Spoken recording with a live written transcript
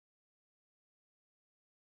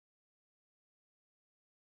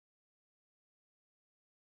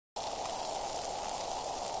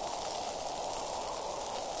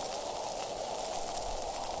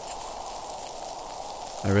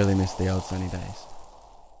really miss the old sunny days.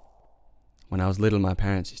 When I was little, my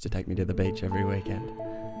parents used to take me to the beach every weekend.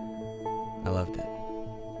 I loved it.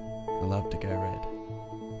 I loved to go red,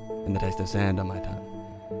 and the taste of sand on my tongue.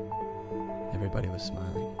 Everybody was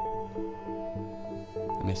smiling.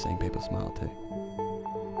 I miss seeing people smile too.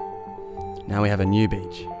 Now we have a new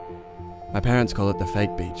beach. My parents call it the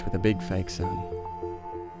fake beach with a big fake sun.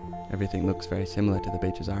 Everything looks very similar to the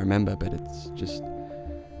beaches I remember, but it just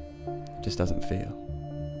doesn't feel.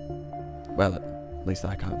 Well, at least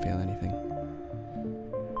I can't feel anything.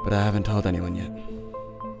 But I haven't told anyone yet.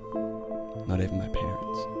 Not even my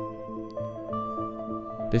parents.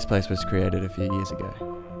 This place was created a few years ago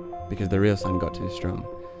because the real sun got too strong.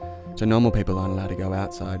 So normal people aren't allowed to go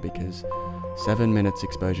outside because 7 minutes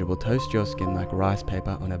exposure will toast your skin like rice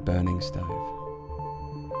paper on a burning stove.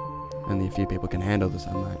 Only a few people can handle the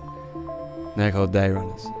sunlight. They're called day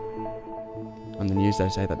runners. On the news they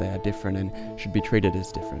say that they are different and should be treated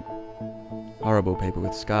as different. Horrible people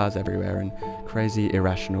with scars everywhere and crazy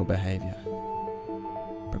irrational behaviour.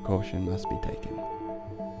 Precaution must be taken.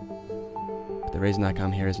 But the reason I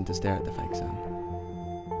come here isn't to stare at the fake sun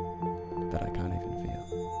that I can't even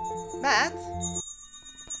feel. Matt?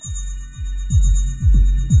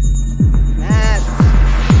 Matt?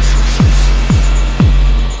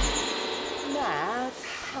 Matt,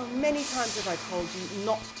 how many times have I told you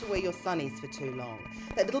not to wear your sunnies for too long?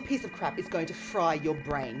 That little piece of crap is going to fry your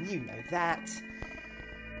brain. You know that.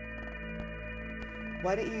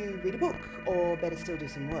 Why don't you read a book, or better still do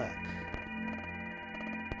some work?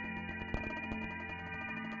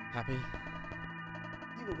 Happy?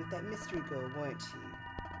 You were with that mystery girl, weren't you?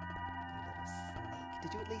 You little snake.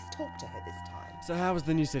 Did you at least talk to her this time? So how was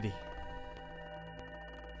the new city?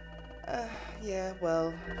 Yeah,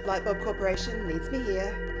 well, Lightbulb Corporation needs me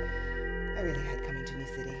here. I really hate coming to New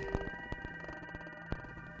City.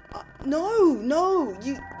 No,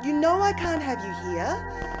 you know I can't have you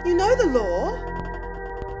here. You know the law.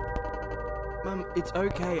 Mum, it's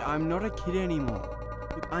okay. I'm not a kid anymore.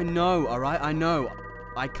 Look, I know, alright? I know.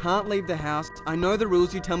 I can't leave the house. I know the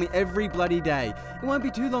rules you tell me every bloody day. It won't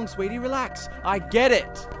be too long, sweetie. Relax. I get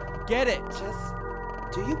it. Get it. Just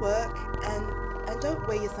do your work and don't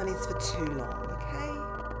wear your sunnies for too long, okay?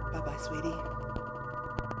 Bye-bye, sweetie.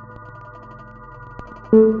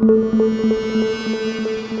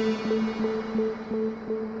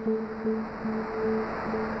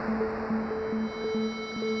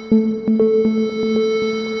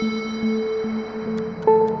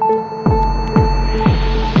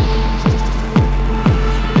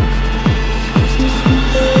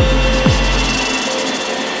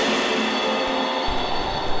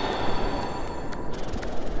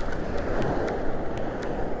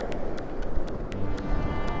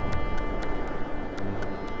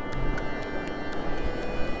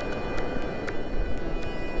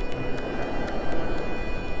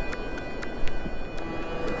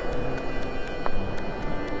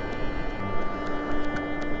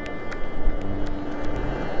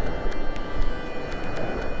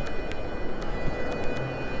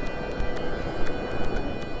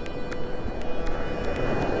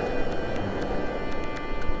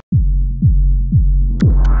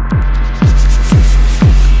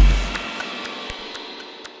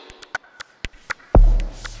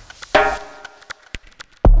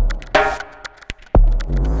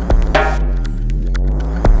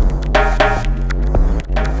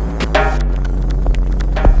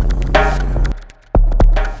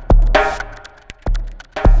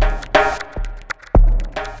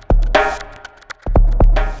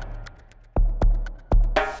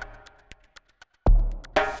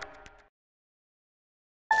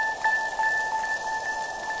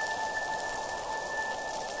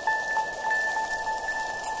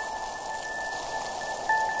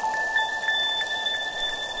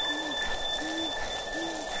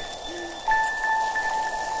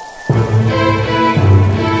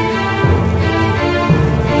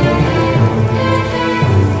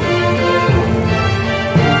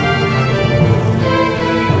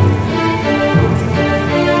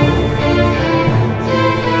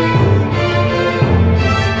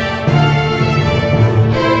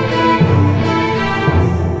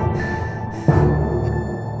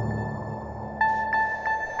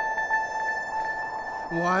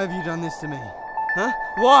 Why have you done this to me? Huh?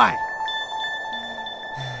 Why?